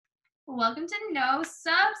Welcome to No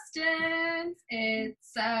Substance.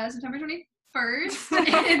 It's September 21st.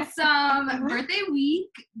 It's birthday week,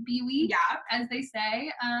 B week, as they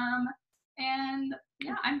say. And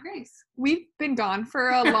yeah, I'm Grace. We've been gone for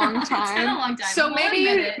a long time. It's been a long time. So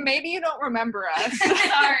maybe you don't remember us.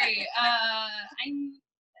 Sorry.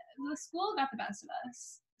 The school got the best of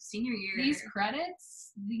us. Senior year. These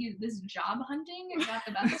credits, this job hunting got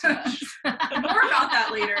the best of us. More about that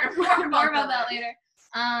later. More about that later.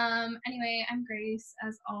 Anyway, I'm Grace,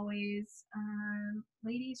 as always.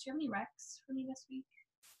 Ladies, do you have any recs for me this week?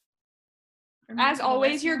 As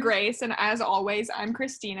always, you're Grace, and as always, I'm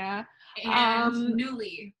Christina. And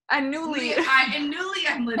newly, I'm Lindsay.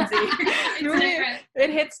 It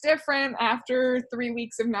hits different after 3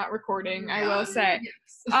 weeks of not recording, I will say.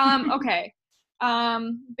 Yes. Okay.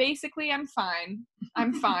 Basically, I'm fine.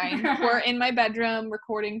 We're in my bedroom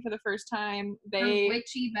recording for the first time. Her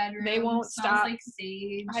witchy bedroom. They won't stop. Like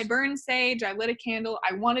sage. I burned sage. I lit a candle.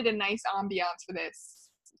 I wanted a nice ambiance for this.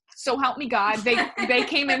 So help me God. They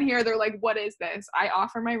came in here. They're like, what is this? I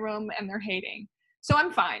offer my room and they're hating. So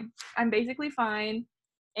I'm fine. I'm basically fine.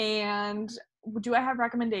 And do I have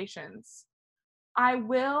recommendations?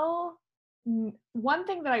 One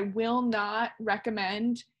thing that I will not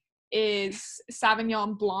recommend is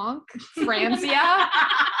Sauvignon Blanc, Franzia.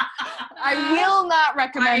 I will not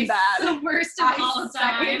recommend that. The worst of all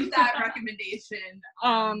time. That recommendation.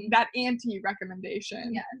 That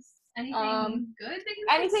anti-recommendation. Yes. Anything good that you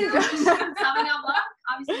Anything good? good? Sauvignon Blanc?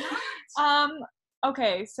 Obviously not.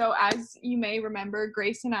 Okay, so as you may remember,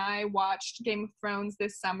 Grace and I watched Game of Thrones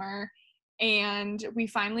this summer, and we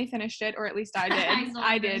finally finished it, or at least I did.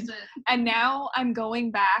 I did. And now I'm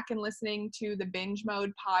going back and listening to the Binge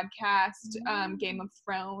Mode podcast, Game of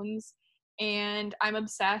Thrones, and I'm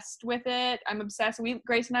obsessed with it.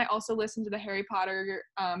 Grace and I also listen to the Harry Potter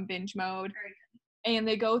Binge Mode. Very good. And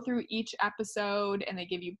they go through each episode, and they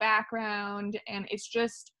give you background, and it's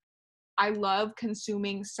just, I love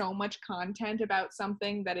consuming so much content about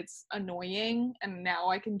something that it's annoying, and now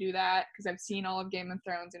I can do that because I've seen all of Game of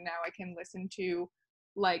Thrones, and now I can listen to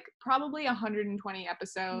like probably 120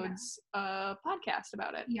 episodes podcast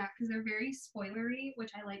about it. Yeah, because they're very spoilery,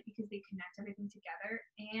 which I like because they connect everything together,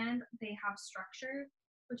 and they have structure,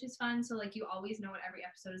 which is fun. So like you always know what every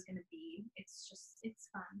episode is going to be. It's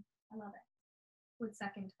fun. I love it. Would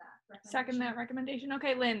second that recommendation.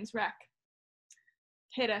 Okay, Lynn's rec.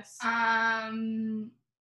 Hit us. I'm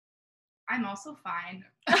also fine.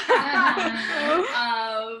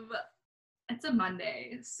 It's a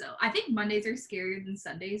Monday, so I think Mondays are scarier than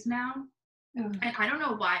Sundays now. And I don't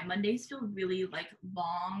know why. Mondays feel really like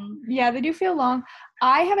long. Yeah, they do feel long.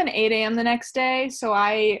 I have an 8 a.m. the next day, so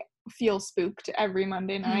I feel spooked every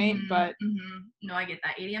Monday night. But no, I get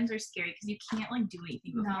that. 8 a.m.s are scary because you can't like do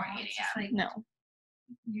anything before 8 a.m. Like, no,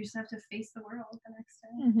 you just have to face the world the next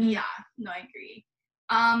day. Yeah, no, I agree.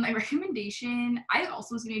 My recommendation, I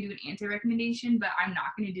also was going to do an anti-recommendation, but I'm not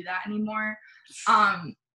going to do that anymore.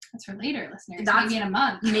 That's for later, listeners. That's maybe in a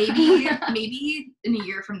month. maybe in a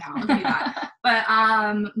year from now I'll do that. But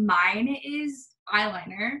mine is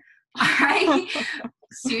eyeliner. I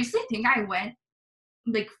seriously think I went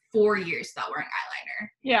like 4 years without wearing eyeliner.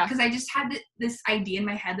 Yeah. Because I just had this idea in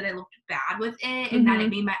my head that I looked bad with it and that it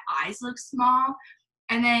made my eyes look small.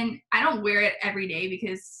 And then I don't wear it every day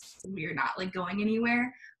because we're not like going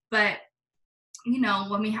anywhere. But, you know,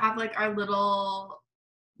 when we have like our little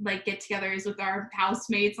like get-togethers with our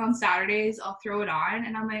housemates on Saturdays, I'll throw it on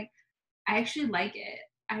and I'm like, I actually like it.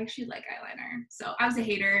 I actually like eyeliner. So I was a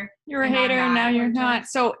hater. You're a hater and now you're not.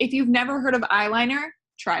 So if you've never heard of eyeliner,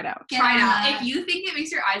 try it out. Try it out. If you think it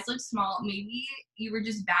makes your eyes look small, maybe you were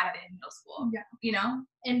just bad at it in middle school. Yeah. You know?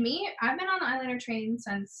 And me, I've been on the eyeliner train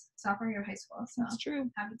since sophomore year of high school. So That's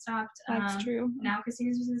true. Haven't stopped. That's true. Now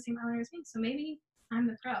Christina's using the same eyeliner as me. So maybe I'm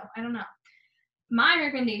the pro. I don't know. My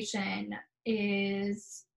recommendation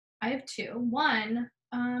is, I have two. One,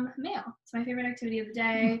 mail. It's my favorite activity of the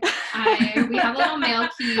day. We have a little mail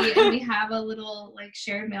key and we have a little like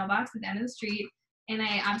shared mailbox at the end of the street. And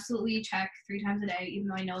I absolutely check 3 times a day, even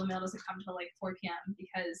though I know the mail doesn't come till like 4 p.m.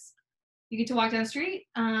 because you get to walk down the street,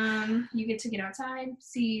 you get to get outside,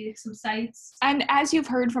 see some sights. And as you've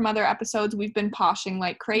heard from other episodes, we've been poshing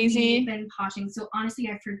like crazy. So honestly,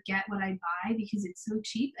 I forget what I buy because it's so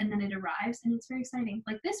cheap and then it arrives and it's very exciting.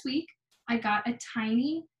 Like this week, I got a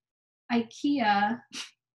tiny IKEA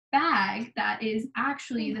bag that is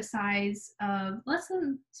actually the size of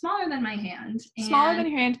smaller than my hand. Smaller than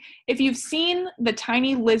your hand. If you've seen the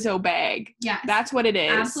tiny Lizzo bag, yes, that's what it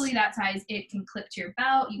is. Absolutely that size. It can clip to your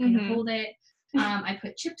belt. You can hold it. I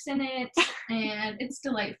put chips in it, and it's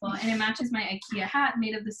delightful. And it matches my IKEA hat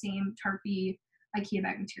made of the same tarpy IKEA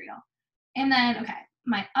bag material. And then, okay,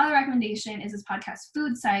 my other recommendation is this podcast,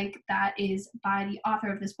 Food Psych, that is by the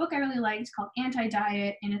author of this book I really liked called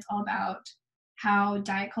Anti-Diet, and it's all about how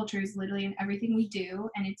diet culture is literally in everything we do,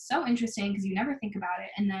 and it's so interesting because you never think about it.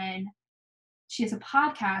 And then she has a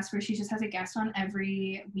podcast where she just has a guest on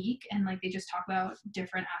every week, and like they just talk about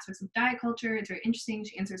different aspects of diet culture. It's very interesting.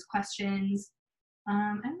 She answers questions.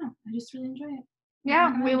 I don't know. I just really enjoy it.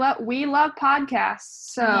 Yeah, we love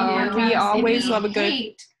podcasts, so we always love a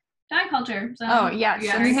good diet culture. So. Oh yes,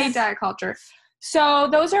 and we hate diet culture. So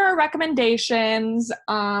those are our recommendations.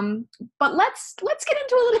 But let's get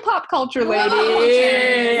into a little pop culture, lady.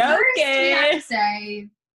 First, we have to say,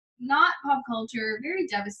 not pop culture, very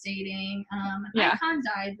devastating. An icon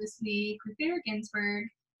died this week, Ruth Bader Ginsburg,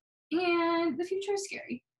 and the future is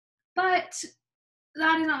scary. But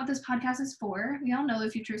that is not what this podcast is for. We all know the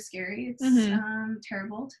future is scary. It's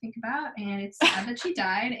terrible to think about, and it's sad that she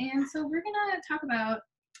died. And so we're gonna talk about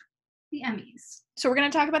the Emmys. So we're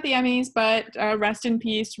gonna talk about the Emmys, but rest in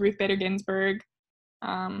peace, Ruth Bader Ginsburg.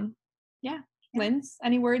 Linz,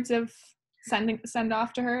 any words of send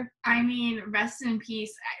off to her? I mean, rest in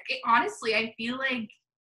peace. Honestly, I feel like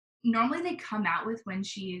normally they come out with when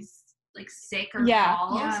she's like sick or falls.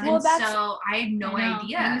 Yeah. Well, so I had no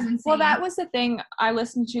idea. Well, that was the thing. I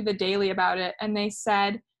listened to the Daily about it, and they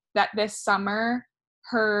said that this summer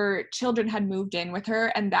her children had moved in with her,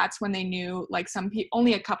 and that's when they knew, like,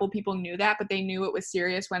 only a couple people knew that, but they knew it was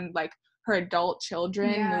serious when like her adult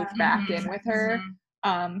children moved back in with her.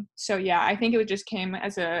 So yeah, I think it just came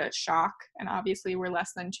as a shock, and obviously we're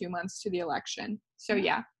less than 2 months to the election. So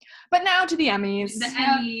yeah. But now to the Emmys.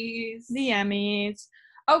 The Emmys.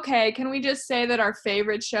 Okay, can we just say that our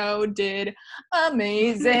favorite show did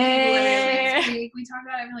amazing? We talked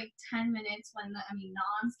about it for like 10 minutes when the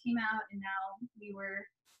noms came out, and now we were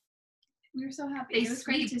so happy. It was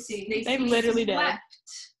great to see. They literally did.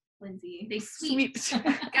 Lindsay. They sweeped.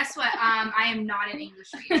 Guess what? I am not an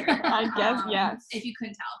English reader. I guess, yes. If you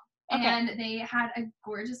couldn't tell. Okay. And they had a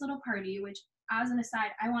gorgeous little party, which, as an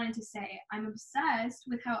aside, I wanted to say, I'm obsessed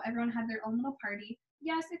with how everyone had their own little party.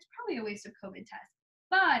 Yes, it's probably a waste of COVID tests,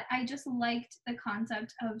 but I just liked the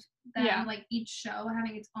concept of them, like, each show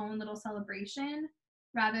having its own little celebration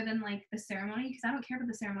rather than, like, the ceremony, because I don't care for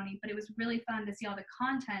the ceremony, but it was really fun to see all the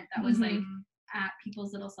content that was, like, at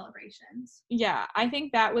people's little celebrations. Yeah, I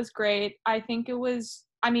think that was great. I think it was,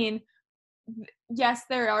 yes,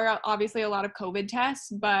 there are obviously a lot of COVID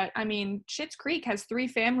tests, but Schitt's Creek has 3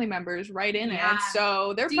 family members right in it,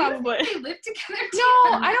 so they're probably. Do you think they live together? No,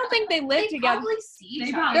 I don't think they live together. Probably see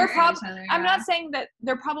each other. I'm not saying that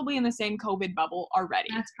they're probably in the same COVID bubble already.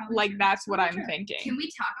 That's probably like true. that's what I'm thinking. Can we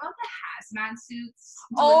talk about the hazmat suits?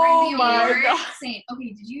 Oh my god! Insane. Okay,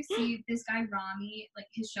 did you see this guy Rami? Like,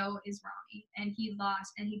 his show is Rami, and he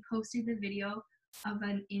lost, and he posted the video of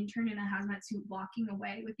an intern in a hazmat suit walking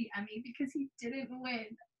away with the Emmy because he didn't win.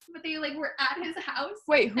 But they were at his house.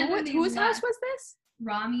 Wait, whose house was this?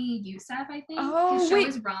 Rami Youssef, I think. Oh, his show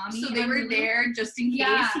is Rami. So they were there just in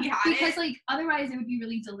case he had it. Because otherwise it would be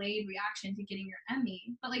really delayed reaction to getting your Emmy.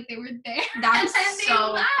 But they were there. That's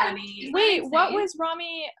so funny. Wait, what was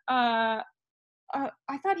Rami?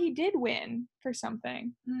 I thought he did win for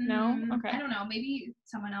something. No? Okay. I don't know. Maybe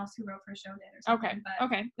someone else who wrote for show did or something.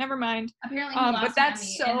 Okay. Never mind. Apparently he lost but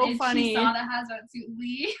that's an Emmy, so funny. She saw the hazmat suit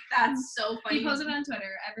leave. That's so funny. He posted it on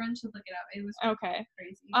Twitter. Everyone should look it up. It was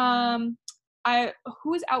crazy.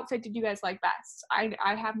 Whose outfit did you guys like best?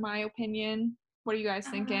 I have my opinion. What are you guys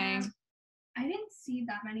thinking? I didn't see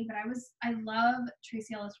that many, but I love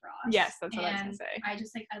Tracee Ellis Ross. Yes, that's what I was gonna say. I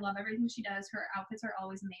just I love everything she does. Her outfits are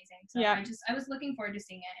always amazing. So I was looking forward to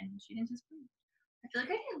seeing it, and she didn't disappoint. I feel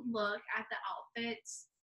like I didn't look at the outfits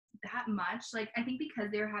that much. I think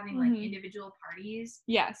because they were having individual parties.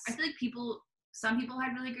 Yes. I feel like some people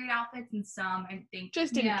had really great outfits, and some I think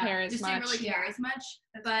just didn't care as much. Didn't really care as much.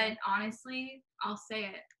 But honestly, I'll say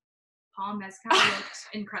it. Paul Mescal looked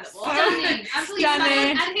incredible. Stunning. Absolutely stunning.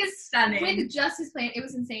 And he's stunning. With just his plan, it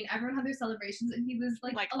was insane. Everyone had their celebrations, and he was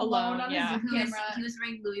alone on his camera. He was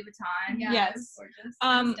wearing Louis Vuitton. Yeah, yes. It was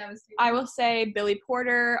gorgeous. It was I will say Billy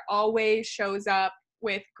Porter always shows up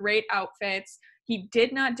with great outfits. He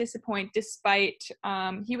did not disappoint despite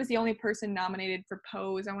he was the only person nominated for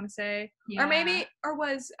Pose, I want to say. Yeah. Or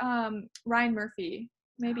was Ryan Murphy.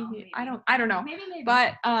 Maybe I don't know. Maybe.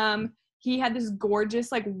 But he had this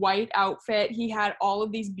gorgeous white outfit. He had all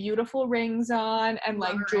of these beautiful rings on and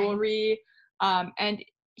jewelry. And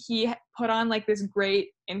he put on this great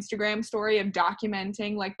Instagram story of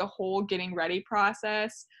documenting the whole getting ready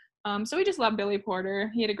process. So we just love Billy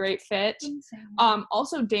Porter. He had a great fit.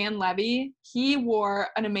 Also Dan Levy, he wore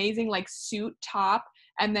an amazing suit top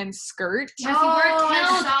and then skirt. Yes, he wore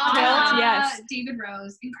kilt. David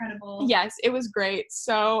Rose, incredible. Yes, it was great.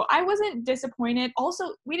 So I wasn't disappointed.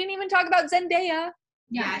 Also, we didn't even talk about Zendaya.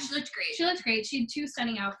 Yeah, she looked great. She looked great. She had 2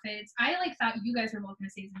 stunning outfits. I thought you guys were both gonna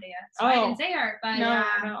say Zendaya, so I didn't say her. But No.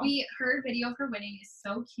 her video of her wedding is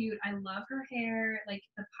so cute. I love her hair, like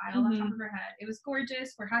the pile on top of her head. It was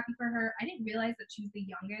gorgeous. We're happy for her. I didn't realize that she was the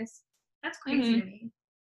youngest. That's crazy to me.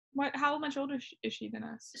 How much older is she than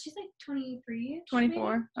us? She's like 23.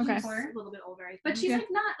 24. Okay. 24. A little bit older, I think. But she's like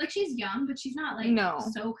not like she's young, but she's not like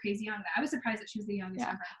so crazy young. I was surprised that she was the youngest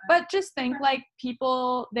ever. But just think like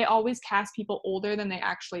people, they always cast people older than they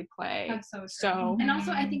actually play. That's so true. So and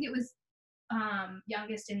also I think it was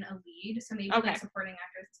youngest in a lead, so maybe like supporting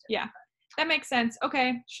actors. Yeah. That makes sense.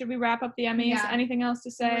 Okay, should we wrap up the Emmys? Yeah. Anything else to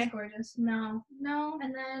It say? was gorgeous. No.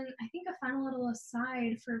 And then I think a final little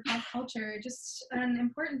aside for pop culture, just an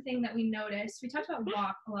important thing that we noticed. We talked about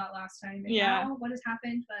WAP a lot last time. And now what has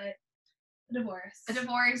happened, but a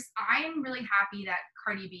divorce. I'm really happy that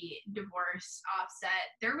Cardi B divorced Offset.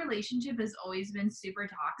 Their relationship has always been super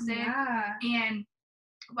toxic. Yeah. And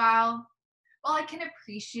while I can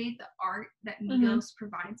appreciate the art that Migos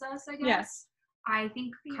provides us, I guess. Yes. I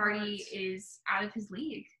think Cardi is out of his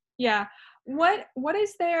league. Yeah. What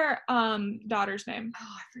is their daughter's name? Oh,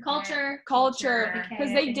 I forget. Culture. Because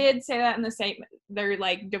they Okay. did say that in the statement. Their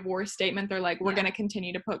like divorce statement. They're like, we're gonna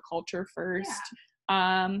continue to put culture first.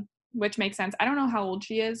 Which makes sense. I don't know how old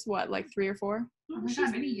she is. What, like 3 or 4? Oh my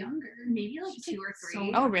God, maybe younger. Maybe like She's 2 or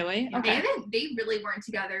 3. Oh really? Yeah. Okay. They really weren't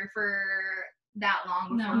together for that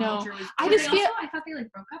long before No. Culture was. I But just they feel- I thought they like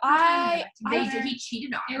broke up. or something, or got together. He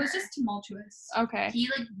cheated on her. It was just tumultuous. Okay. He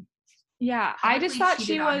like Yeah, I just publicly thought she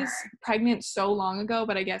cheated on was her. pregnant so long ago,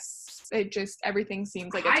 but I guess it just everything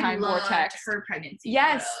seems like a I time loved vortex. her pregnancy.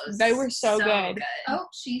 Yes, photos. they were so good. Oh,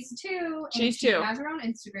 she's 2. and She's she 2. has her own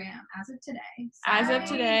Instagram as of today. As of I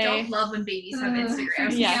today. don't love when babies have Instagram.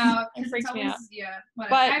 Freaks Yeah, me out. it 'Cause freaks it's me always, out. Yeah, whatever.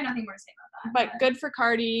 But- I have nothing more to say about But that. good for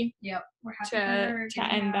Cardi Yep, we're happy to for her. to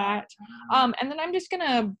getting end out. that. And then I'm just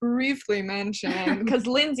gonna briefly mention because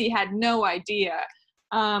Lindsay had no idea.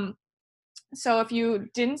 So if you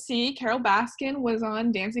didn't see, Carol Baskin was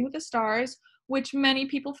on Dancing with the Stars, which many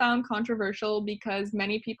people found controversial because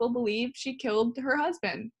many people believe she killed her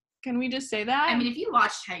husband. Can we just say that? I mean, if you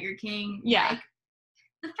watch Tiger King, Yeah. like,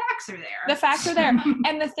 the facts are there. The facts are there.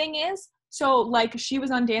 And the thing is, so like she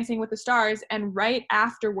was on Dancing with the Stars, and right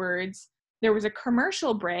afterwards there was a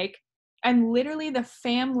commercial break, and literally the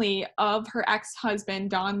family of her ex-husband,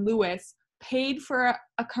 Don Lewis, paid for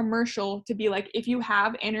a commercial to be like, if you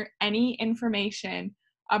have any information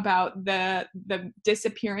about the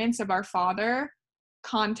disappearance of our father,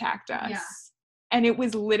 contact us. Yeah. And it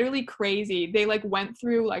was literally crazy. They like went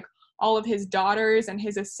through like all of his daughters and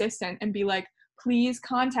his assistant and be like, please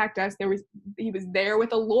contact us. He was there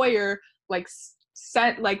with a lawyer, like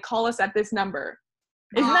call us at this number.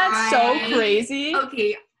 Isn't that so crazy?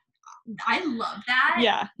 Okay, I love that.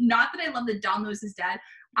 Yeah. Not that I love that Don Lewis is dead.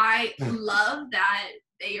 I love that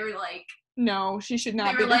they are like, No, she should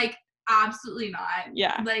not they be. were like, absolutely not.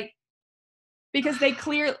 Yeah. Like, Because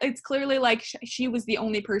it's clearly like she was the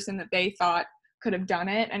only person that they thought could have done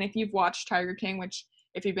it. And if you've watched Tiger King, which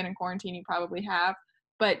if you've been in quarantine, you probably have,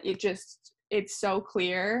 but it's so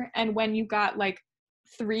clear. And when you got like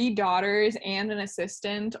 3 daughters and an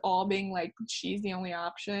assistant all being like, she's the only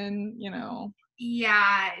option, you know.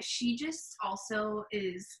 yeah, she just also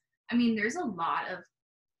is, I mean, there's a lot of,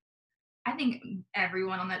 I think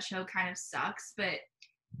everyone on that show kind of sucks, but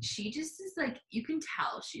she just is like, you can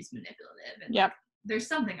tell she's manipulative. And Yep. there's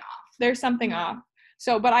something off. There's something off.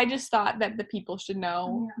 So, but I just thought that the people should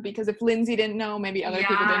know, because if Lindsay didn't know, maybe other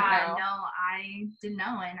people didn't know. No, I didn't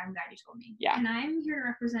know, and I'm glad you told me. Yeah. And I'm here to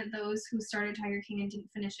represent those who started Tiger King and didn't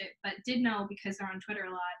finish it, but did know because they're on Twitter a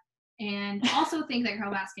lot. And also think that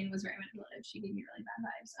Carol Baskin was very manipulative. She gave me really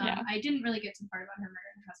bad vibes. I didn't really get to the part about her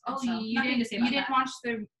murdering her husband. Oh, so you nothing to say about didn't that. watch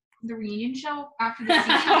the reunion show after the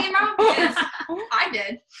season came out? Because I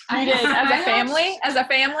did. You did as a family? As a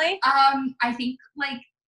family? I think like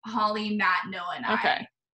Holly, Matt, Noah, and Okay.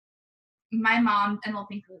 My mom and don't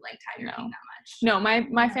think really like Tiger King that much. No,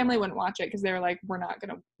 my family wouldn't watch it because they were like,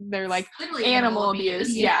 they're like Literally animal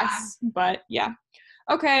abuse. Yeah. Yes. But yeah.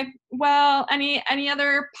 Okay. Well, any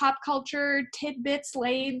other pop culture tidbits,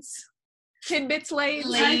 lades? I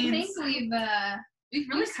think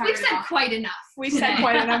we've said quite enough. We've said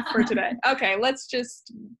quite enough for today. Okay, let's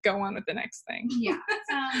just go on with the next thing. Yeah.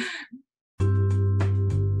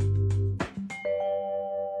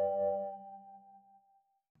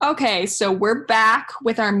 Okay, so we're back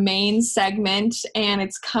with our main segment, and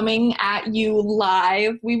it's coming at you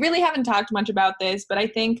live. We really haven't talked much about this, but I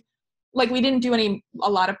think like we didn't do a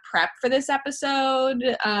lot of prep for this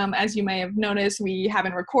episode. As you may have noticed, we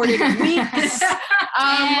haven't recorded in weeks.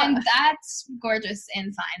 And that's gorgeous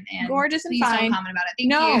and fine. And gorgeous and please fine. don't comment about it.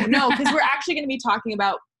 Thank you. No, because we're actually going to be talking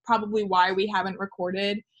about probably why we haven't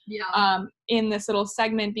recorded in this little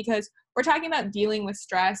segment, because we're talking about dealing with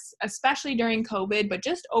stress, especially during COVID, but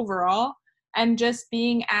just overall, and just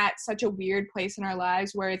being at such a weird place in our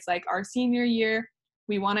lives where it's like our senior year,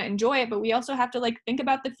 we want to enjoy it, but we also have to like think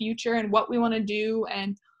about the future and what we want to do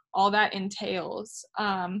and all that entails.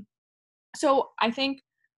 So I think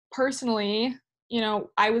personally, you know,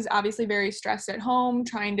 I was obviously very stressed at home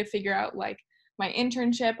trying to figure out like my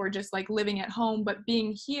internship or just like living at home, but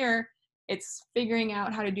being here, it's figuring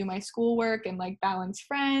out how to do my schoolwork and like balance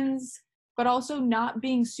friends, but also not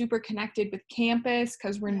being super connected with campus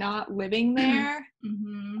because we're not living there,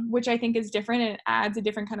 which I think is different and it adds a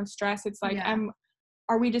different kind of stress. It's like,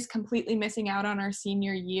 are we just completely missing out on our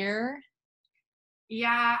senior year?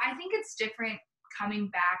 Yeah, I think it's different coming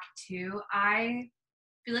back too. I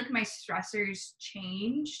feel like my stressors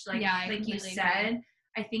changed. Like, like you said,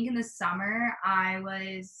 I think in the summer I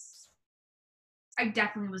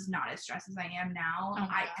definitely was not as stressed as I am now.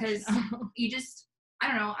 Because I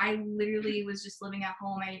don't know, I literally was just living at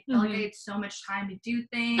home. I felt like I had so much time to do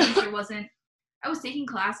things. I was taking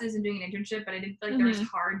classes and doing an internship, but I didn't feel like there was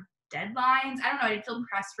hard deadlines. I don't know, I didn't feel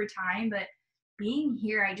pressed for time, but being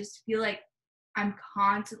here, I just feel like I'm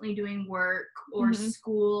constantly doing work or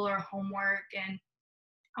school or homework, and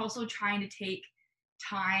also trying to take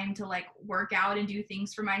time to like work out and do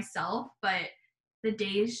things for myself. But the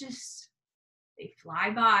days just, they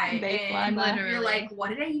fly by. Literally. You're like, what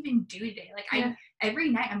did I even do today? Like every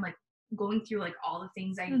night I'm like going through like all the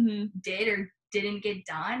things I did or didn't get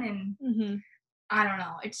done, and I don't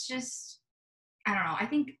know. It's just, I don't know. I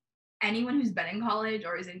think anyone who's been in college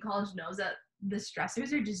or is in college knows that the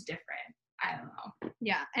stressors are just different. I don't know.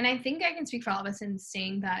 Yeah, and I think I can speak for all of us in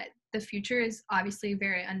saying that the future is obviously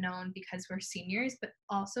very unknown because we're seniors, but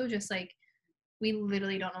also just like we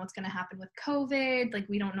literally don't know what's going to happen with COVID. Like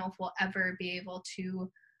we don't know if we'll ever be able to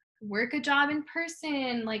work a job in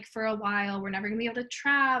person like for a while. We're never going to be able to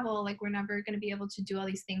travel. Like we're never going to be able to do all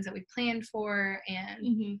these things that we planned for.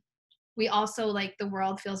 And we also like the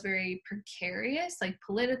world feels very precarious, like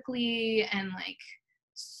politically and like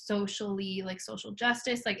socially, like social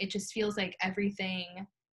justice. Like it just feels like everything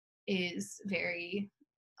is very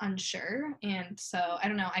unsure. And so I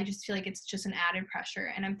don't know, I just feel like it's just an added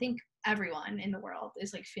pressure, and I think everyone in the world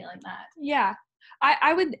is like feeling that. Yeah,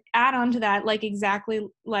 I would add on to that, like exactly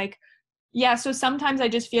like, yeah, so sometimes I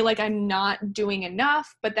just feel like I'm not doing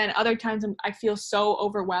enough, but then other times I feel so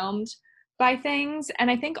overwhelmed by things. And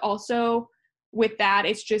I think also with that,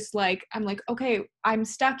 it's just like, I'm like, okay, I'm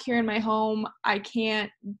stuck here in my home. I can't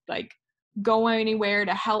like go anywhere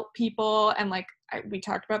to help people. And like, we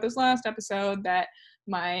talked about this last episode that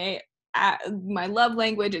my love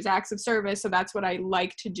language is acts of service. So that's what I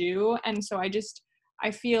like to do. And so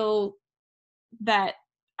I feel that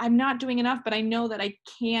I'm not doing enough, but I know that I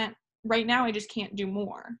can't, right now I just can't do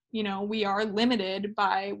more. You know, we are limited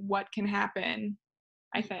by what can happen,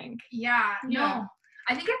 I think. Yeah, no.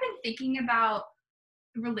 I think I've been thinking about,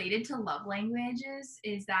 related to love languages,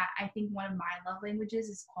 is that I think one of my love languages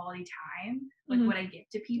is quality time, like what I give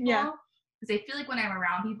to people. Yeah. Because I feel like when I'm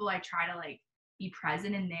around people, I try to like be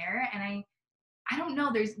present in there, and I don't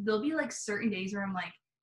know, there'll be like certain days where I'm like,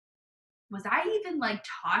 was I even like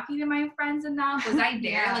talking to my friends enough? Was I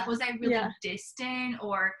there? Like, was I really distant,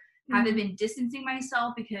 or have I been distancing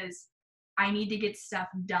myself because I need to get stuff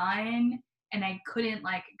done and I couldn't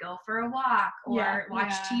like go for a walk or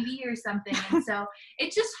watch TV or something? And so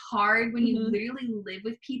it's just hard when you literally live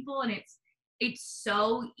with people, and it's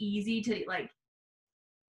so easy to like,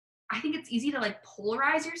 I think it's easy to like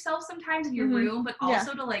polarize yourself sometimes in your room, but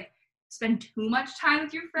also to like spend too much time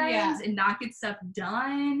with your friends and not get stuff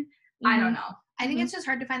done. I don't know. I think it's just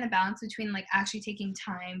hard to find the balance between like actually taking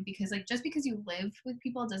time, because like just because you live with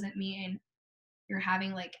people doesn't mean you're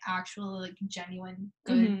having like actual like genuine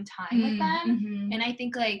good time with them. And I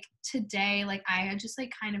think like today, like I had just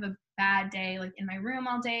like kind of a bad day, like in my room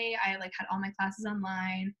all day. I like had all my classes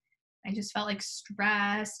online. I just felt like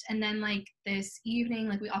stressed. And then like this evening,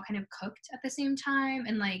 like we all kind of cooked at the same time,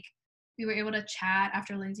 and like we were able to chat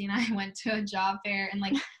after Lindsay and I went to a job fair. And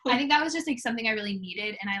like I think that was just like something I really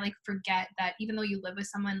needed. And I like forget that even though you live with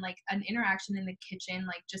someone, like an interaction in the kitchen,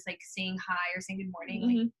 like just like saying hi or saying good morning,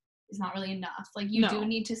 like is not really enough. Like you do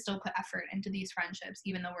need to still put effort into these friendships,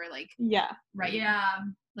 even though we're like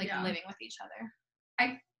living with each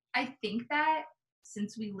other. I think that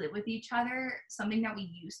since we live with each other, something that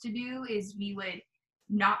we used to do is we would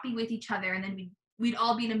not be with each other, and then we'd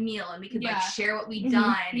all be in a meal and we could like Yeah. share what we'd Mhm.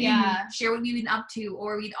 done Yeah. and share what we'd been up to,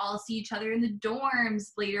 or we'd all see each other in the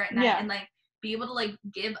dorms later at night Yeah. and like be able to like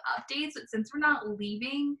give updates. But since we're not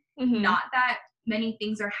leaving, Mhm. not that many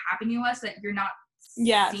things are happening to us that you're not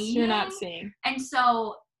Yes, seeing. you're not seeing. And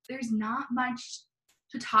so there's not much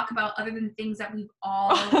to talk about other than things that we've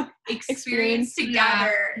all experienced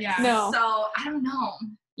together. Yeah. No. So I don't know.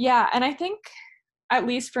 Yeah, and I think, at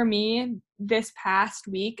least for me, this past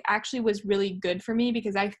week actually was really good for me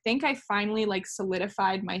because I think I finally like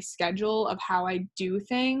solidified my schedule of how I do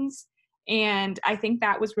things. And I think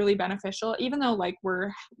that was really beneficial, even though like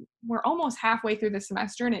we're almost halfway through the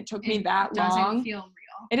semester and it took me that long. It doesn't feel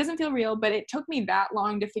real. It doesn't feel real, but it took me that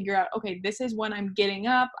long to figure out, okay, this is when I'm getting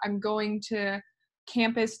up, I'm going to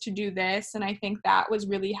campus to do this. And I think that was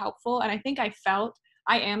really helpful. And I think I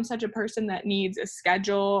am such a person that needs a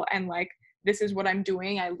schedule and like, this is what I'm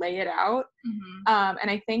doing. I lay it out. Mm-hmm. And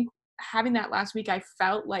I think having that last week, I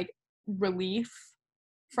felt like relief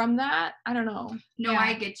from that. I don't know. No, Yeah.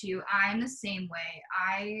 I get you. I'm the same way.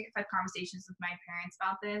 I've had conversations with my parents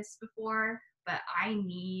about this before, but I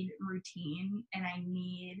need routine and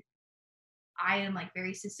I am like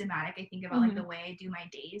very systematic. I think about like the way I do my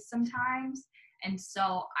days sometimes. And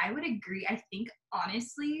so I would agree. I think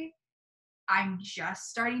honestly, I'm just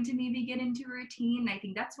starting to maybe get into routine. I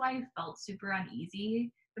think that's why I felt super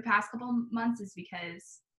uneasy the past couple months is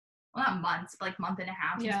because, well, not months, but like month and a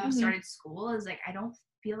half since we started school is like, I don't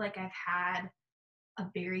feel like I've had a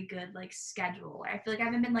very good like schedule. I feel like I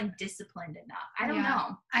haven't been like disciplined enough. I don't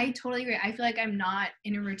know. I totally agree. I feel like I'm not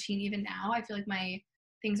in a routine even now. I feel like my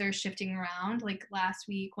things are shifting around. Like last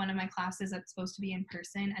week, one of my classes that's supposed to be in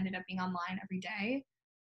person ended up being online every day.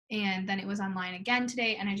 And then it was online again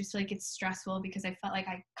today. And I just feel like it's stressful because I felt like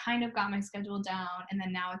I kind of got my schedule down. And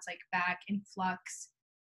then now it's like back in flux.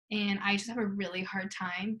 And I just have a really hard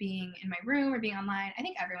time being in my room or being online. I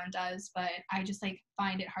think everyone does, but I just like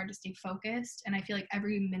find it hard to stay focused. And I feel like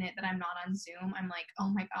every minute that I'm not on Zoom, I'm like, oh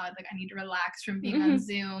my God, like I need to relax from being on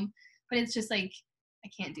Zoom. But it's just like, I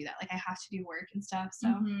can't do that. Like I have to do work and stuff.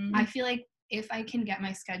 So I feel like if I can get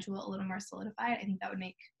my schedule a little more solidified, I think that would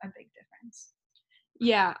make a big difference.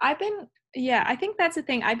 Yeah, I think that's the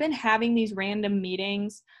thing. I've been having these random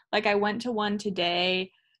meetings. Like I went to one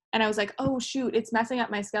today and I was like, oh shoot, it's messing up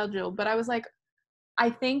my schedule. But I was like, I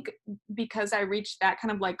think because I reached that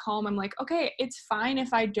kind of like calm, I'm like, okay, it's fine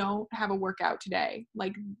if I don't have a workout today.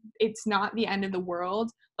 Like it's not the end of the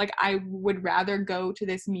world. Like I would rather go to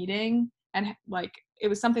this meeting and like it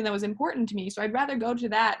was something that was important to me. So I'd rather go to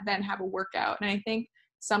that than have a workout. And I think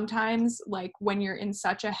sometimes like when you're in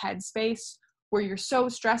such a headspace where you're so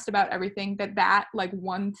stressed about everything that like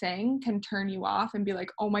one thing can turn you off and be like,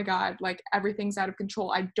 oh my God, like everything's out of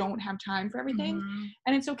control. I don't have time for everything.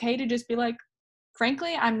 And it's okay to just be like,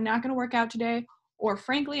 frankly, I'm not going to work out today, or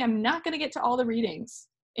frankly, I'm not going to get to all the readings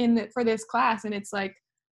for this class. And it's like,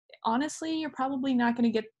 honestly, you're probably not going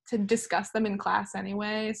to get to discuss them in class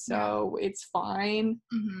anyway. So it's fine.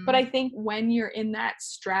 But I think when you're in that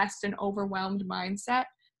stressed and overwhelmed mindset,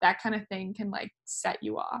 that kind of thing can like set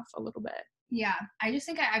you off a little bit. Yeah, I just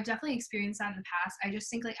think I've definitely experienced that in the past. I just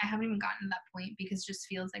think like I haven't even gotten to that point because it just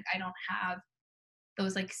feels like I don't have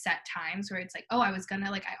those like set times where it's like, oh, I was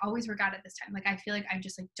gonna like, I always work out at this time. Like I feel like I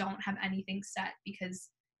just like don't have anything set because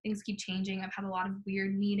things keep changing. I've had a lot of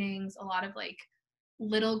weird meetings, a lot of like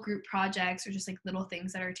little group projects or just like little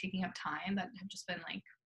things that are taking up time that have just been like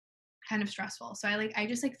kind of stressful. So I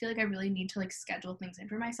just like feel like I really need to like schedule things in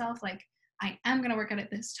for myself. Like I am gonna work out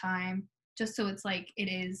at this time just so it's like it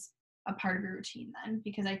is a part of your routine then,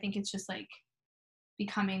 because I think it's just like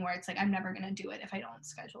becoming where it's like I'm never gonna do it if I don't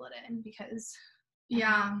schedule it in because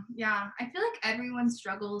yeah I feel like everyone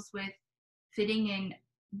struggles with fitting in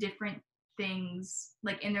different things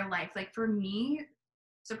like in their life. Like for me,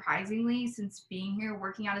 surprisingly, since being here,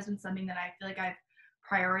 working out has been something that I feel like I've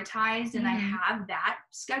prioritized and I have that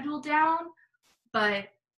scheduled down, but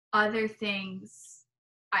other things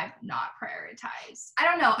I've not prioritized. I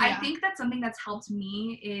don't know. I think that's something that's helped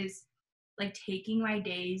me is like taking my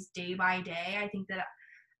days day by day. I think that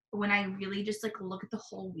when I really just like look at the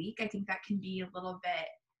whole week, I think that can be a little bit,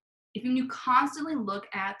 if you constantly look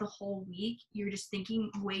at the whole week, you're just thinking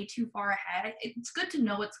way too far ahead. It's good to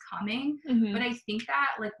know what's coming, but I think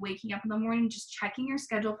that like waking up in the morning, just checking your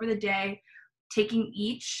schedule for the day, taking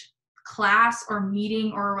each class or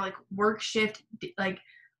meeting or like work shift like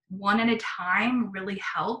one at a time really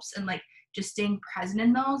helps, and like just staying present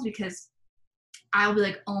in those, because I'll be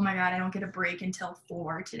like, oh my God, I don't get a break until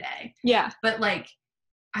 4 today. Yeah. But like,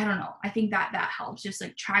 I don't know. I think that helps. Just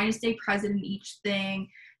like trying to stay present in each thing.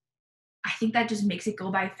 I think that just makes it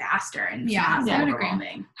go by faster and it's Yeah, not so I would agree.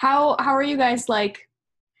 overwhelming. How are you guys like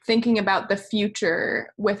thinking about the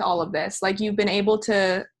future with all of this? Like, you've been able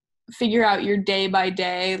to figure out your day by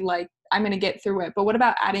day, like, I'm going to get through it. But what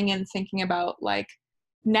about adding in thinking about like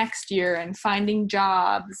next year and finding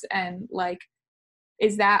jobs, and like,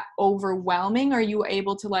 is that overwhelming? Are you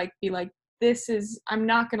able to like be like, I'm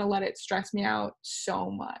not going to let it stress me out so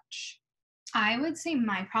much? I would say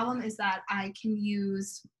my problem is that I can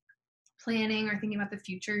use planning or thinking about the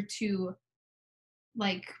future to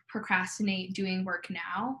like procrastinate doing work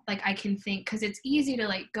now. Like I can think, because it's easy to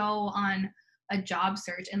like go on a job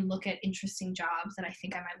search and look at interesting jobs that I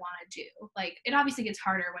think I might want to do. Like it obviously gets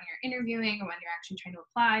harder when you're interviewing or when you're actually trying to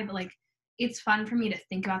apply, but like it's fun for me to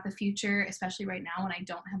think about the future, especially right now when I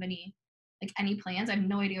don't have any plans. I have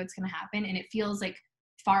no idea what's going to happen, and it feels like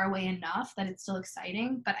far away enough that it's still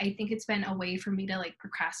exciting. But I think it's been a way for me to like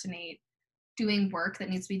procrastinate doing work that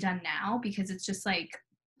needs to be done now, because it's just like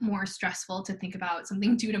more stressful to think about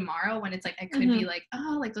something due tomorrow when it's like I could be like,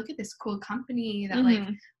 oh, like look at this cool company that like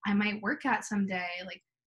I might work at someday. Like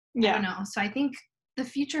I don't know. So I think the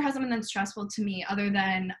future hasn't been that stressful to me, other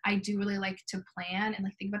than I do really like to plan and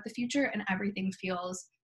like think about the future, and everything feels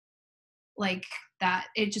like that.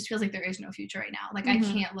 It just feels like there is no future right now. Like I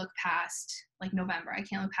can't look past like November. I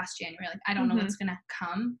can't look past January. Like I don't know what's gonna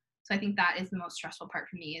come. So I think that is the most stressful part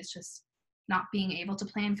for me, is just not being able to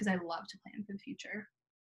plan, because I love to plan for the future.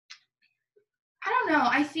 I don't know.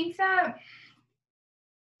 I think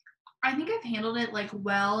I've handled it like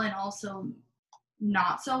well and also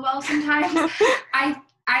not so well sometimes.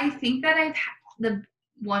 I think that the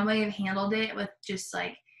one way I've handled it with just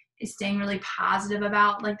like is staying really positive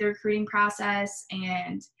about like the recruiting process,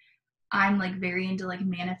 and I'm like very into like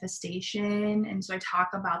manifestation, and so I talk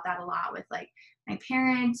about that a lot with like my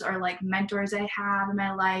parents or like mentors I have in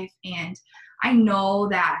my life, and I know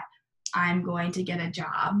that I'm going to get a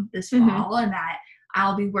job this fall and that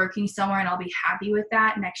I'll be working somewhere and I'll be happy with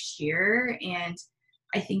that next year. And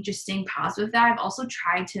I think just staying positive with that. I've also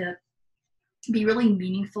tried to be really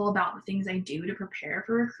meaningful about the things I do to prepare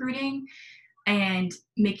for recruiting, and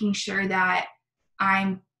making sure that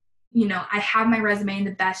I'm, I have my resume in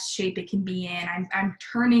the best shape it can be in. I'm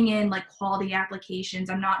turning in like quality applications.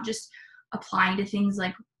 I'm not just applying to things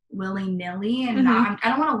like willy-nilly, and I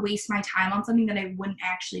don't want to waste my time on something that I wouldn't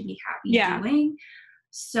actually be happy doing.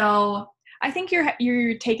 So I think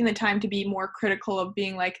you're taking the time to be more critical of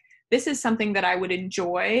being like, this is something that I would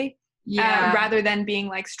enjoy, rather than being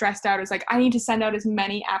like stressed out as like, I need to send out as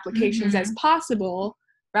many applications as possible.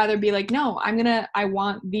 Rather be like, no, I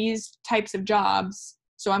want these types of jobs,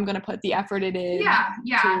 so I'm going to put the effort it in.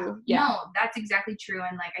 No, that's exactly true.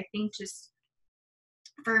 And like, I think just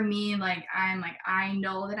for me, like, I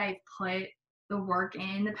know that I've put the work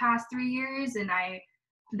in the past 3 years, and I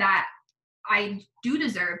do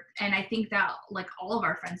deserve, and I think that like all of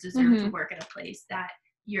our friends deserve to work at a place that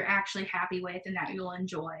you're actually happy with and that you'll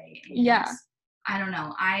enjoy. And I don't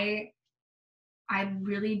know. I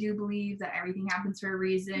really do believe that everything happens for a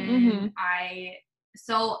reason.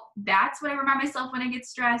 So that's what I remind myself when I get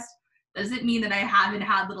stressed. Doesn't mean that I haven't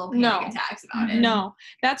had little panic attacks about it. No,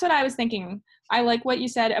 that's what I was thinking. I like what you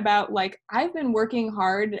said about like, I've been working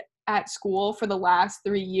hard at school for the last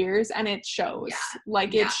 3 years, and it shows.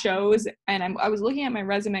 It shows. And I was looking at my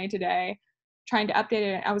resume today, trying to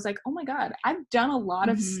update it. I was like, oh my God, I've done a lot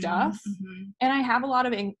of stuff, and I have a lot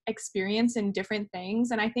of experience in different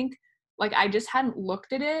things. And I think like I just hadn't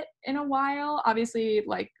looked at it in a while, obviously,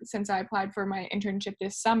 like since I applied for my internship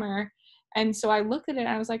this summer. And so I looked at it and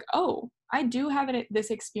I was like, oh, I do have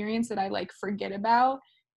this experience that I like forget about.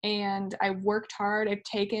 And I've worked hard. I've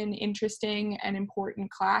taken interesting and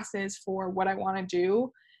important classes for what I want to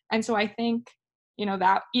do. And so I think,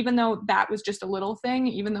 that even though that was just a little thing,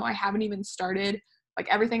 even though I haven't even started, like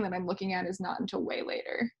everything that I'm looking at is not until way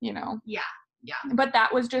later, Yeah. But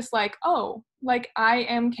that was just like, oh, like I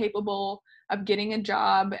am capable of getting a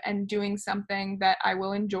job and doing something that I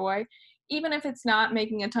will enjoy, even if it's not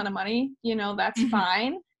making a ton of money, that's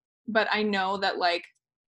fine. But I know that like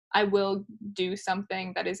I will do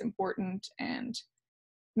something that is important and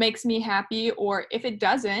makes me happy. Or if it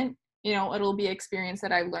doesn't, it'll be experience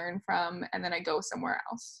that I learn from, and then I go somewhere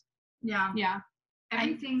else. Yeah.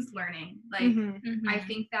 Everything's learning. Like I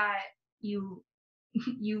think that you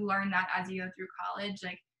learn that as you go through college.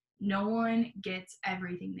 Like no one gets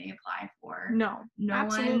everything they apply for. No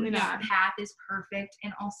absolutely one's not. path is perfect.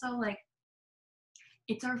 And also like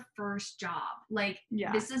it's our first job. Like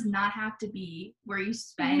this does not have to be where you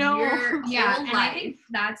spend your whole life. And I think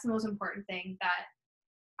that's the most important thing that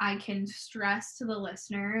I can stress to the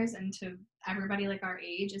listeners and to everybody like our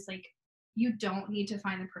age is like, you don't need to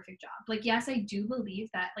find the perfect job. Like, yes, I do believe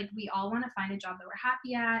that, like, we all want to find a job that we're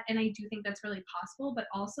happy at, and I do think that's really possible, but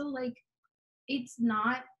also, like, it's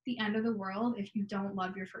not the end of the world if you don't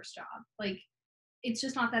love your first job. Like, it's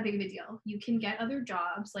just not that big of a deal. You can get other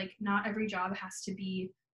jobs. Like, not every job has to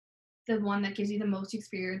be the one that gives you the most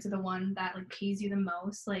experience or the one that, like, pays you the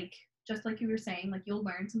most. Like, just like you were saying, like, you'll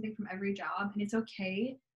learn something from every job, and it's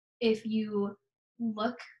okay if you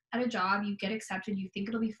look at a job, you get accepted, you think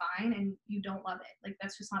it'll be fine, and you don't love it. Like,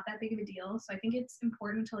 that's just not that big of a deal. So I think it's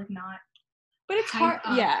important to, like, not But it's hype hard,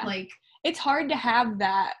 up, yeah. like, It's hard to have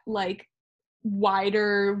that, like,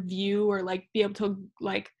 wider view or, like, be able to,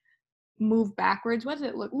 like, move backwards. What does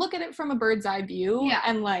it look at it from a bird's eye view, Yeah.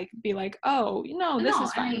 and, like, be like, oh, this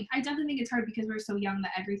is fine. I definitely think it's hard because we're so young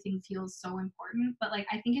that everything feels so important. But, like,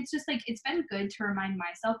 I think it's just, like, it's been good to remind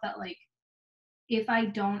myself that, like, if I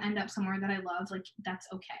don't end up somewhere that I love, like, that's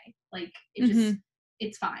okay. Like, it just,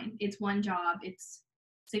 it's fine. It's one job. It's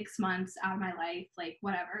 6 months out of my life, like,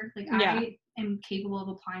 whatever. Like, Yeah. I am capable of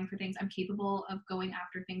applying for things. I'm capable of going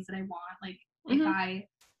after things that I want. Like, if I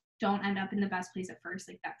don't end up in the best place at first,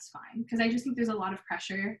 like, that's fine. Because I just think there's a lot of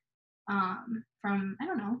pressure from, I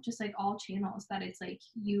don't know, just, like, all channels that it's, like,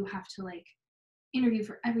 you have to, like, interview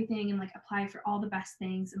for everything and, like, apply for all the best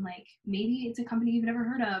things. And, like, maybe it's a company you've never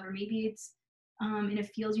heard of, or maybe it's in a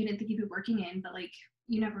field you didn't think you'd be working in, but, like,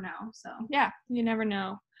 you never know. So Yeah, you never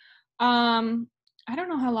know. I don't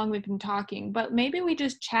know how long we've been talking, but maybe we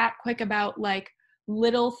just chat quick about, like,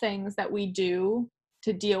 little things that we do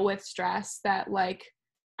to deal with stress that, like,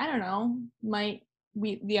 I don't know,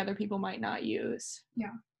 the other people might not use. Yeah.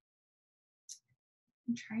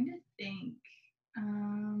 I'm trying to think.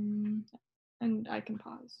 And I can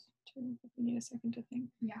pause too if you need a second to think.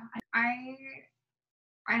 Yeah,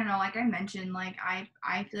 I don't know, like I mentioned, like I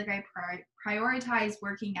feel like I prioritize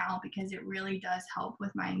working out because it really does help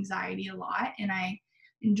with my anxiety a lot, and I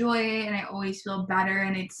enjoy it, and I always feel better,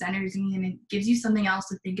 and it centers me, and it gives you something else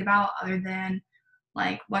to think about other than,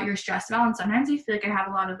 like, what you're stressed about. And sometimes I feel like I have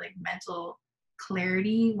a lot of, like, mental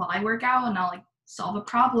clarity while I work out, and I'll, like, solve a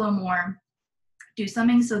problem or do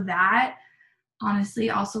something. So that,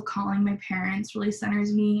 honestly, also calling my parents really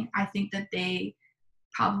centers me. I think that they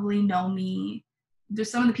probably know me. There's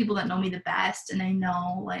some of the people that know me the best, and they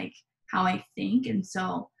know, like, how I think, and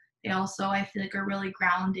so they also, I feel like, are really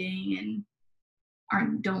grounding and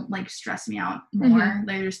don't, like, stress me out more.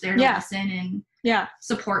 They're just there to listen and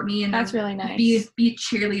support me, and that's really nice. Be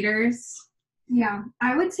cheerleaders. Yeah,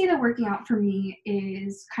 I would say that working out for me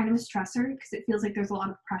is kind of a stressor because it feels like there's a lot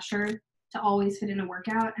of pressure to always fit in a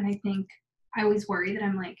workout, and I think I always worry that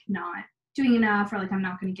I'm, like, not doing enough, or, like, I'm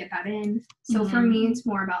not going to get that in. So for me, it's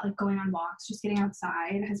more about, like, going on walks, just getting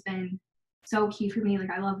outside has been so key for me. Like,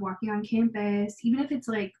 I love walking on campus, even if it's,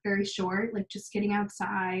 like, very short, like, just getting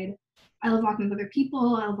outside. I love walking with other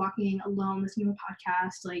people. I love walking alone, listening to a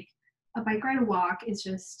podcast. Like, a bike ride, a walk is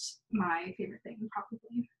just my favorite thing,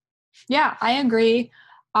 probably. Yeah, I agree.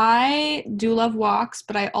 I do love walks,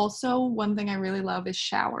 but I also, one thing I really love is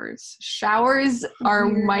showers. Showers are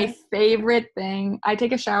my favorite thing. I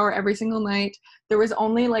take a shower every single night. There was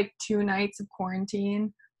only, like, 2 nights of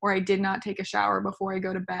quarantine where I did not take a shower before I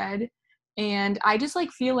go to bed. And I just,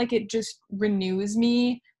 like, feel like it just renews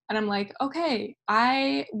me. And I'm like, okay,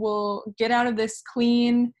 I will get out of this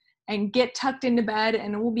clean and get tucked into bed,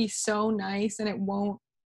 and it will be so nice, and it won't,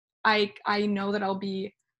 I know that I'll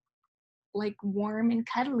be, like, warm and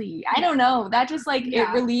cuddly. I don't know. That just, like, it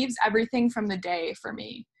relieves everything from the day for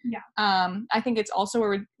me. Yeah. I think it's also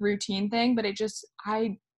a routine thing, but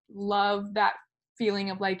I love that feeling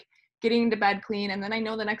of, like, getting into bed clean, and then I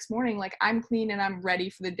know the next morning, like, I'm clean and I'm ready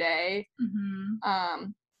for the day.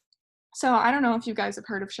 So I don't know if you guys have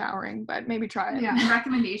heard of showering, but maybe try it. Yeah,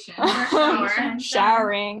 recommendation.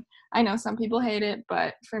 Showering. I know some people hate it,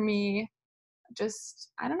 but for me,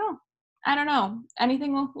 just, I don't know.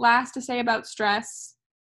 Anything last to say about stress?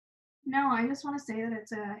 No, I just want to say that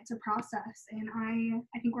it's a process, and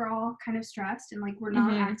I think we're all kind of stressed, and, like, we're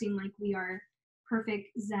not acting like we are perfect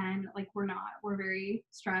zen. Like, we're not. We're very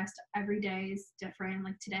stressed. Every day is different.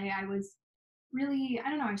 Like, today I was really, I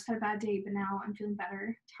don't know, I just had a bad day, but now I'm feeling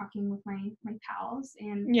better talking with my pals,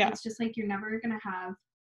 and it's just, like, you're never gonna have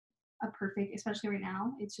a perfect, especially right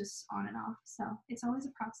now, it's just on and off. So it's always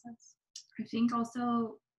a process. I think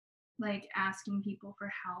also, like, asking people for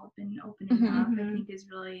help and opening up, I think is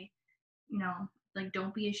really, like,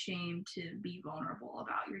 don't be ashamed to be vulnerable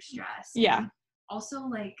about your stress. Yeah. And also,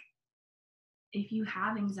 like, if you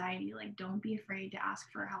have anxiety, like, don't be afraid to ask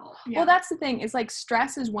for help. Yeah. Well, that's the thing. Is, like,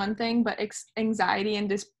 stress is one thing, but anxiety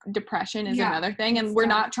and depression is another thing, and we're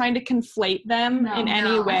not trying to conflate them in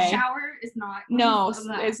any way. A shower is not. No,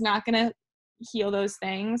 it's not gonna heal those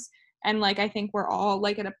things. And like, I think we're all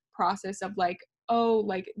like in a process of like, oh,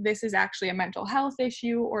 like this is actually a mental health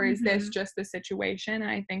issue, or is this just the situation?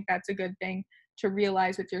 And I think that's a good thing to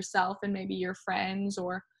realize with yourself and maybe your friends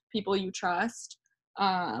or people you trust.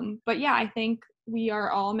 But yeah, I think we are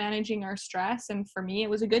all managing our stress, and for me it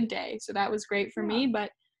was a good day, so that was great for me, but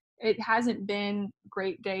it hasn't been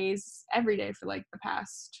great days every day for like the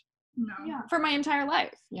past for my entire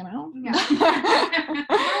life, you know.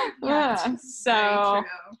 So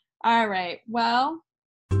all right, well,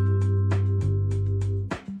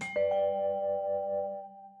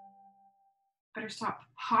 better stop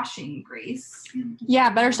poshing, Grace. yeah,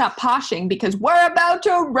 better stop poshing because we're about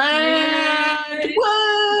to rant.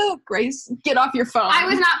 Whoa, Grace, get off your phone. I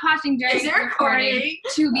was not poshing during Is it recording?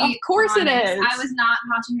 To be Of course honest. it is. I was not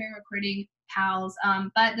poshing during recording, pals.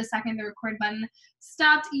 But the second the record button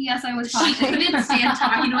stopped, yes, I was She poshing. couldn't stand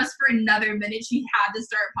talking to us for another minute. She had to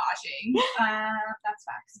start poshing. That's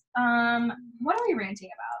facts. What are we ranting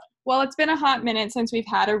about? Well, it's been a hot minute since we've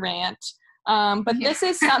had a rant. But this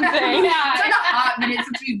is something. It's been a hot minute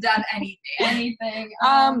since we've done anything.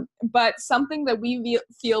 But something that we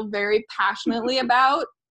feel very passionately about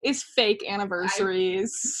is fake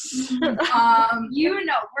anniversaries. You know, we're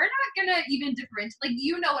not gonna even differentiate. Like,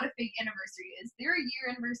 you know what a fake anniversary is. There are year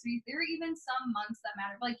anniversaries. There are even some months that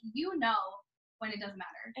matter. Like, you know when it doesn't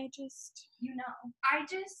matter. I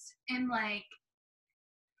just am like,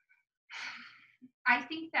 I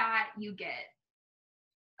think that you get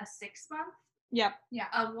a 6 month, yep,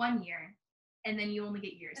 a 1 year, and then you only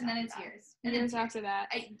get years, and then it's that. years. And years then after that.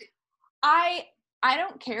 I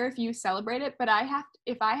don't care if you celebrate it, but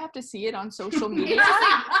if I have to see it on social media.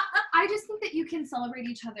 I just think that you can celebrate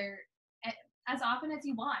each other as often as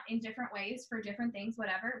you want in different ways for different things,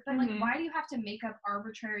 whatever. But like, why do you have to make up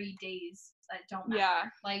arbitrary days that don't matter? Yeah.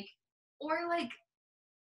 Like, or like,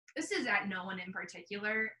 this is at no one in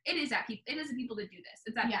particular. It is at people that do this.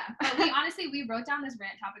 It's at But we wrote down this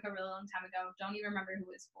rant topic a really long time ago. Don't even remember who it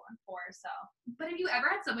was for. So, but have you ever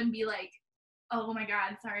had someone be like, "Oh my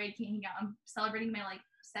God, sorry, I can't hang out. I'm celebrating my like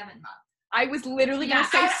 7 months." I was literally gonna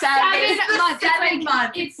say 7. 7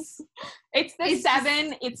 months. It's the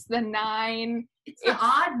 7. It's the 9. It's the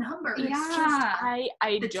odd number. It's just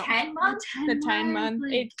I the don't. 10 months. The 10 month.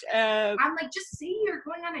 I'm like, just say you're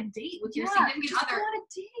going on a date with your significant other. Go on a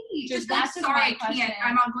date. Just like, sorry, I can't.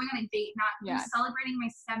 I'm not going on a date. I'm celebrating my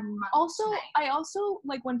 7 months. Also, tonight. I also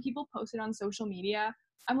like when people post it on social media.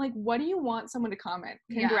 I'm like, what do you want someone to comment?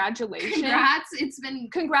 Congratulations. Congrats. It's been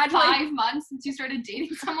 5 months since you started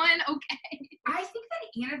dating someone. Okay. I think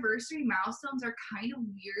that anniversary milestones are kind of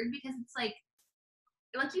weird because it's like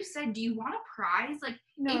you said, do you want a prize? Like,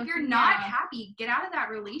 if you're not happy, get out of that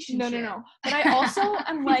relationship. No. But I also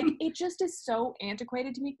am like, it just is so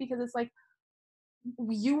antiquated to me because it's like,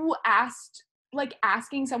 you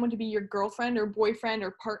asking someone to be your girlfriend or boyfriend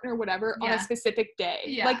or partner, whatever, on a specific day.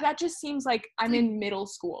 Yeah. Like, that just seems like I'm in middle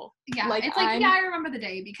school. Yeah. Like, it's like, I remember the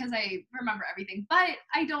day because I remember everything, but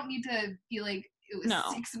I don't need to be like, it was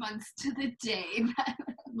 6 months to the day.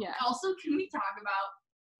 Yeah. Also, can we talk about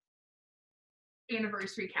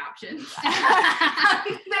anniversary captions?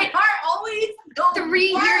 They are always 3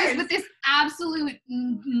 years with this absolute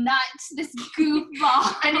nut, this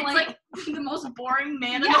goofball. And it's like the most boring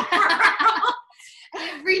man in the world.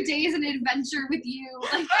 Every day is an adventure with you.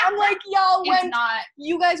 Like, I'm like, y'all,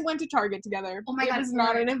 you guys went to Target together. Oh my God, it was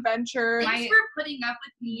not an adventure. Thanks for putting up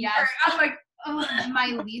with me. Yes. I'm like,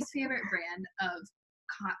 my least favorite brand of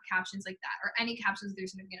captions like that, or any captions with your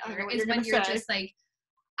significant other, is when you're just like,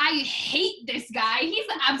 I hate this guy. He's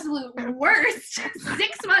the absolute worst.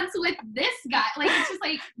 6 months with this guy. Like, it's just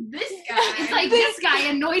like, this guy. It's like, this guy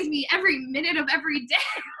annoys me every minute of every day.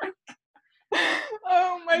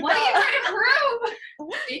 Oh my God. What are you trying to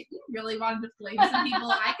prove? If you really wanted to flame some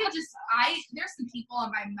people, there's some people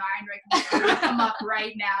on my mind right now that would come up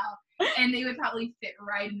right now, and they would probably fit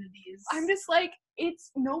right into these. I'm just like,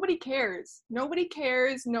 nobody cares. Nobody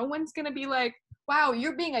cares. No one's gonna be like, wow,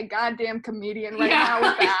 you're being a goddamn comedian right now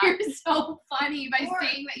with that. You're so funny by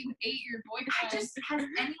saying that you hate your boyfriend. Has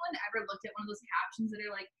anyone ever looked at one of those captions that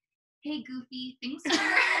are like, hey, Goofy, thanks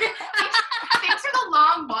for the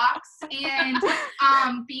long walks and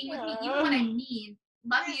being with me, even when I mean,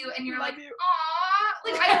 love you, and you're like, aw,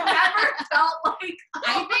 like, I never felt like,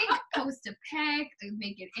 I think post a pic,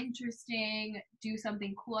 make it interesting, do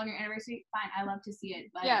something cool on your anniversary, fine, I love to see it,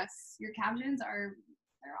 but your captions they're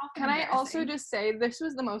often Can I also just say, this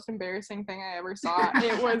was the most embarrassing thing I ever saw.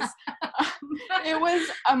 It was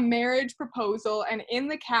a marriage proposal, and in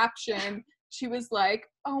the caption, she was like,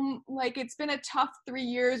 like it's been a tough 3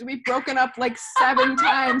 years. We've broken up like 7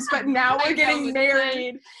 times, but now we're getting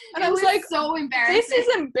married. And I was like, so embarrassing. this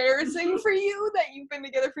is embarrassing for you that you've been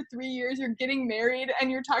together for 3 years. You're getting married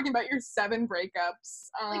and you're talking about your 7 breakups.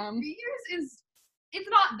 Like 3 years it's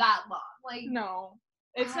not that long. Like no,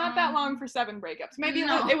 it's not that long for 7 breakups. Maybe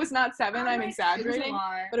no. it was not 7. I'm exaggerating, It was a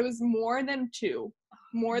lot. but it was more than 2.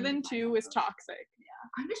 More than 2 is toxic.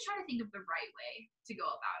 I'm just trying to think of the right way to go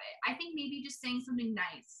about it. I think maybe just saying something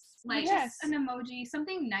nice. Like Yes. just an emoji,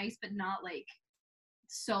 something nice but not like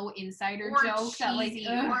so insider or joke that like cheesy,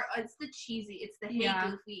 ugh. or it's the cheesy, it's the hey Yeah.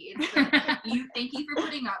 goofy, it's the thank you for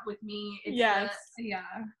putting up with me. It's Yes. Yeah.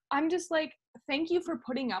 I'm just like, thank you for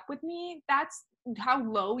putting up with me. That's how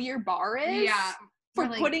low your bar is. Yeah. For Or,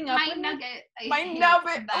 like, putting up my with me. nugget. I My hate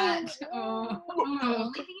nugget. that. the Oh.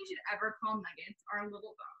 only thing you should ever call nuggets are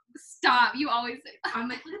little dogs. Stop. You always say that. I'm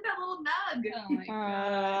like, look at that little nug. Oh my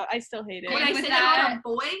god. I still hate When it. I with say that that, about a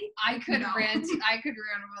boy, I could No. rant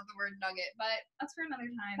about the word nugget, but that's for another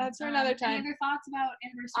time. That's for another time. Any other thoughts about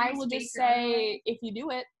anniversaries? I will just fake or otherwise? say, if you do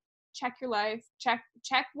it, check your life. Check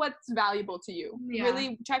what's valuable to you. Yeah.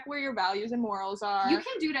 Really check where your values and morals are. You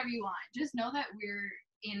can do whatever you want. Just know that we're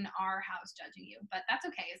in our house judging you, but that's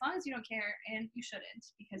okay as long as you don't care, and you shouldn't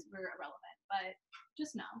because we're irrelevant. But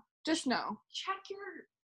just know. Just know. check your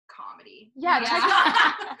comedy. Yeah.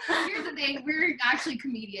 Check Here's the thing: we're actually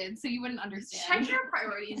comedians, so you wouldn't understand. Check your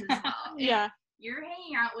priorities as well. If Yeah. you're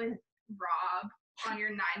hanging out with Rob on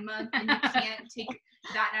your 9-month and you can't take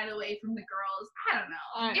that night away from the girls, I don't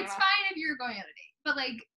know. It's fine if you're going on a date, but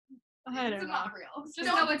like I it's don't know. not real. Just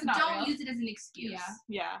know it's not don't real. use it as an excuse. Yeah.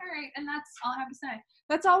 Yeah. All right, and that's all I have to say.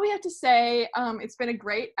 That's all we have to say. It's been a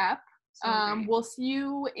great ep. So great. We'll see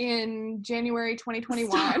you in January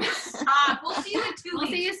 2021. Stop. We'll see you in 2 We'll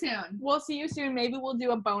weeks. see you soon. We'll see you soon. Maybe we'll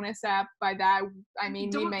do a bonus ep. By that, I mean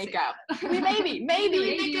Don't we say make up. that. We maybe. Maybe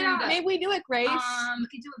make it up. Maybe we do it, Grace. We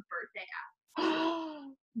could do a birthday app.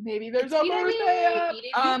 Maybe there's It's a Peter birthday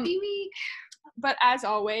Week. app. Happy week. But as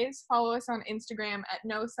always, follow us on Instagram at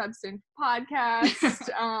No Substance Podcast.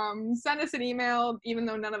 Send us an email, even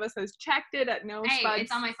though none of us has checked it, at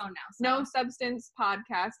It's on my phone now. No Substance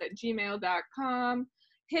Podcast at gmail.com.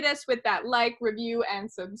 Hit us with that like, review, and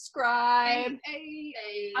subscribe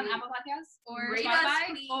On Apple Podcasts or Rate us, Spotify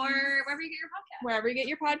please. or wherever you get your podcast. wherever you get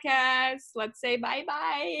your podcasts. Let's say bye-bye.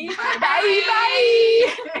 Bye. Bye-bye.